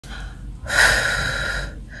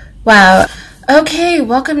Wow. Okay,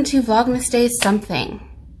 welcome to Vlogmas Day something.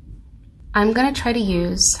 I'm gonna try to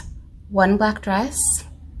use one black dress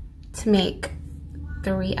to make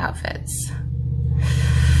 3 outfits.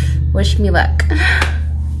 Wish me luck.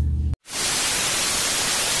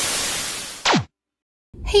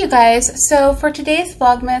 Hey you guys, so for today's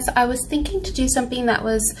Vlogmas, I was thinking to do something that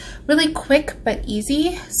was really quick but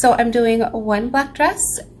easy. So I'm doing one black dress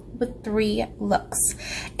with 3 looks.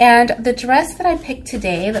 And the dress that I picked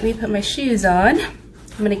today, let me put my shoes on.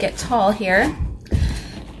 I'm gonna get tall here.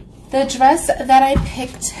 The dress that I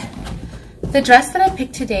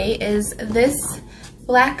picked today is this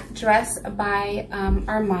black dress by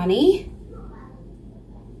Armani.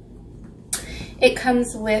 It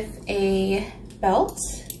comes with a belt,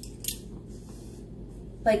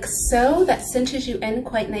 like so, that cinches you in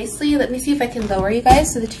quite nicely. Let me see if I can lower you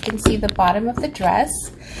guys so that you can see the bottom of the dress.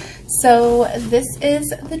 So this is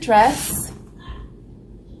the dress.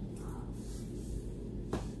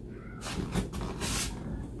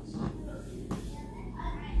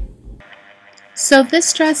 So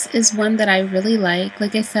this dress is one that I really like.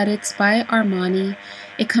 Like I said, it's by Armani.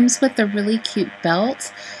 It comes with a really cute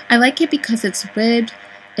belt. I like it because it's ribbed,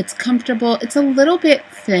 it's comfortable, it's a little bit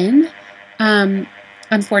thin,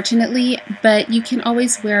 unfortunately, but you can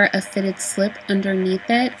always wear a fitted slip underneath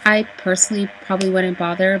it. I personally probably wouldn't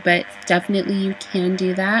bother, but definitely you can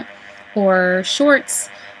do that, or shorts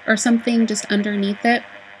or something just underneath it.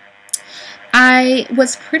 I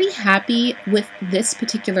was pretty happy with this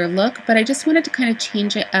particular look, but I just wanted to kind of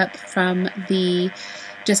change it up from the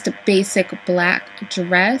just a basic black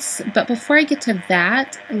dress. But before I get to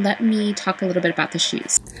that, let me talk a little bit about the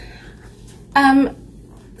shoes.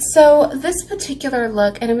 So this particular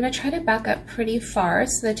look, and I'm going to try to back up pretty far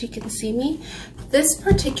so that you can see me. This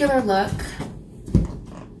particular look,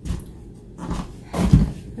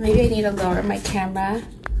 maybe I need to lower my camera.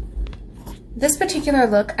 This particular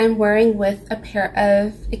look I'm wearing with a pair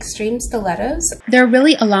of extreme stilettos. They're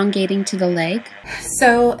really elongating to the leg.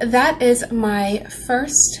 So that is my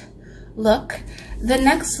first look. The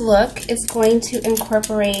next look is going to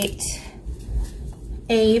incorporate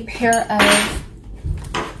a pair of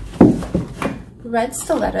red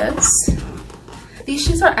stilettos. These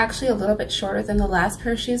shoes are actually a little bit shorter than the last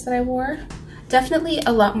pair of shoes that I wore. Definitely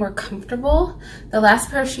a lot more comfortable. The last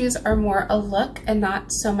pair of shoes are more a look and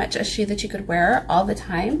not so much a shoe that you could wear all the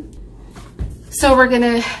time. So we're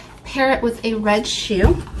gonna pair it with a red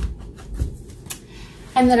shoe.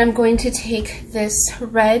 And then I'm going to take this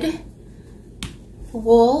red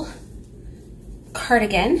wool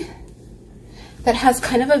cardigan that has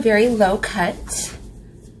kind of a very low cut.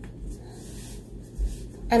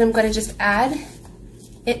 And I'm gonna just add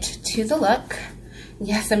it to the look.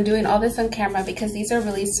 Yes, I'm doing all this on camera because these are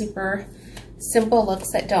really super simple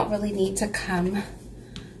looks that don't really need to come,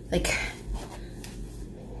 like,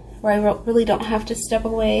 where I really don't have to step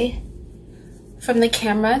away from the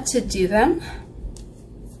camera to do them.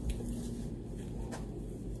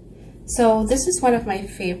 So this is one of my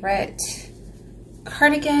favorite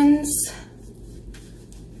cardigans.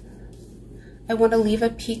 I want to leave a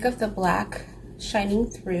peak of the black shining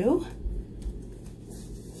through.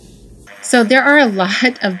 So there are a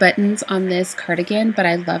lot of buttons on this cardigan, but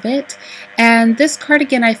I love it. And this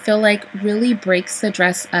cardigan, I feel like, really breaks the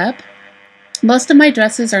dress up. Most of my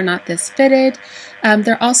dresses are not this fitted.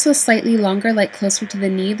 They're also slightly longer, like closer to the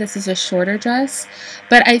knee. This is a shorter dress,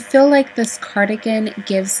 but I feel like this cardigan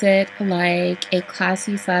gives it like a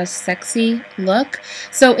classy / sexy look.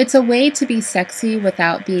 So it's a way to be sexy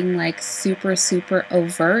without being like super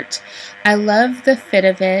overt. I love the fit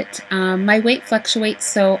of it. My weight fluctuates,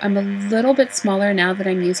 so I'm a little bit smaller now than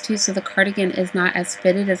I'm used to, so the cardigan is not as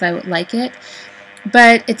fitted as I would like it.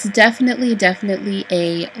 But it's definitely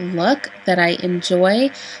a look that I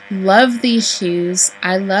enjoy. Love these shoes.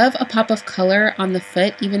 I love a pop of color on the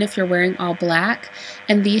foot, even if you're wearing all black.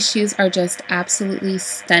 And these shoes are just absolutely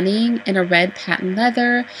stunning in a red patent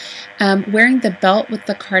leather. Wearing the belt with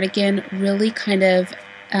the cardigan really kind of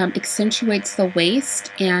accentuates the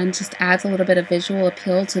waist and just adds a little bit of visual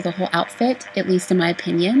appeal to the whole outfit, at least in my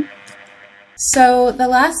opinion. So the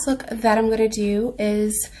last look that I'm going to do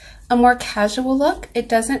is a more casual look. It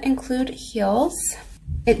doesn't include heels.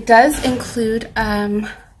 It does include a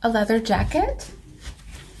leather jacket.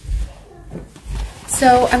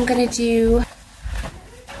 So I'm going to do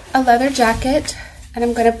a leather jacket, and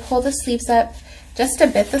I'm going to pull the sleeves up just a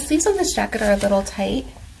bit. The sleeves on this jacket are a little tight,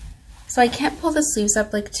 so I can't pull the sleeves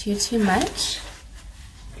up like too much.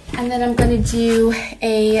 And then I'm going to do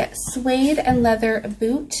a suede and leather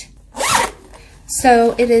boot.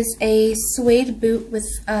 So it is a suede boot with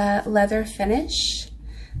a leather finish.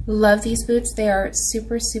 Love these boots. They are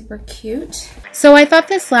super, super cute. So I thought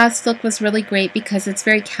this last look was really great because it's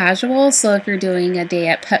very casual. So if you're doing a day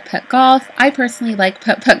at Putt Putt Golf, I personally like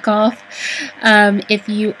Putt Putt Golf. If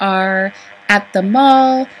you are at the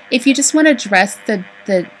mall, if you just want to dress the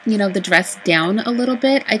dress down a little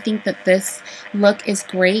bit, I think that this look is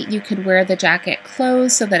great. You could wear the jacket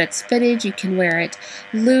closed so that it's fitted. You can wear it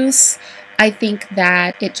loose. I think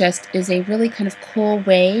that it just is a really kind of cool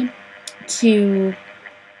way to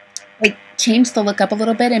like change the look up a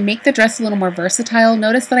little bit and make the dress a little more versatile.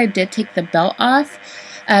 Notice that I did take the belt off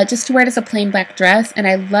just to wear it as a plain black dress, and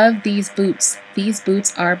I love these boots. These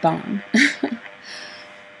boots are bomb.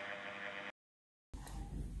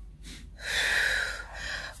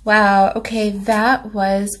 Wow, okay, that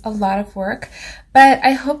was a lot of work, but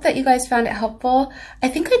I hope that you guys found it helpful. I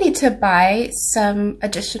think I need to buy some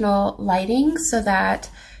additional lighting so that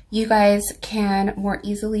you guys can more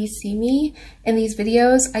easily see me in these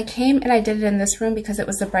videos. I came and I did it in this room because it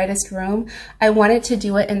was the brightest room. I wanted to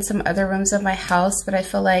do it in some other rooms of my house, but I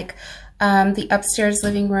feel like the upstairs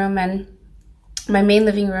living room and my main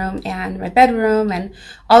living room and my bedroom and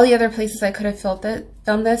all the other places I could have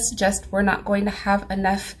filmed this just were not going to have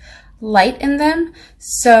enough light in them.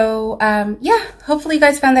 So yeah, hopefully you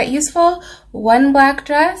guys found that useful. One black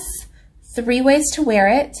dress, 3 ways to wear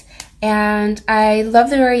it. And I love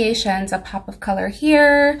the variations, a pop of color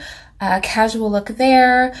here, a casual look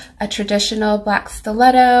there, a traditional black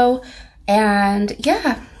stiletto, and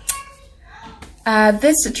yeah.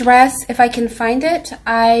 This dress, if I can find it,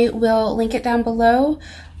 I will link it down below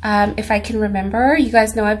if I can remember. You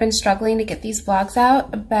guys know I've been struggling to get these vlogs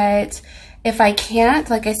out, but if I can't,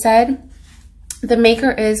 like I said, the maker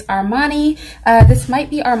is Armani. This might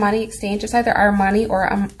be Armani Exchange. It's either Armani or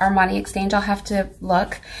Armani Exchange. I'll have to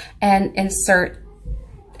look and insert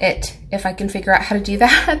it if I can figure out how to do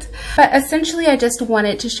that. But essentially, I just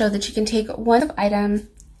wanted to show that you can take one item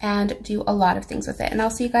and do a lot of things with it. And I'll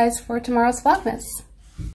see you guys for tomorrow's Vlogmas.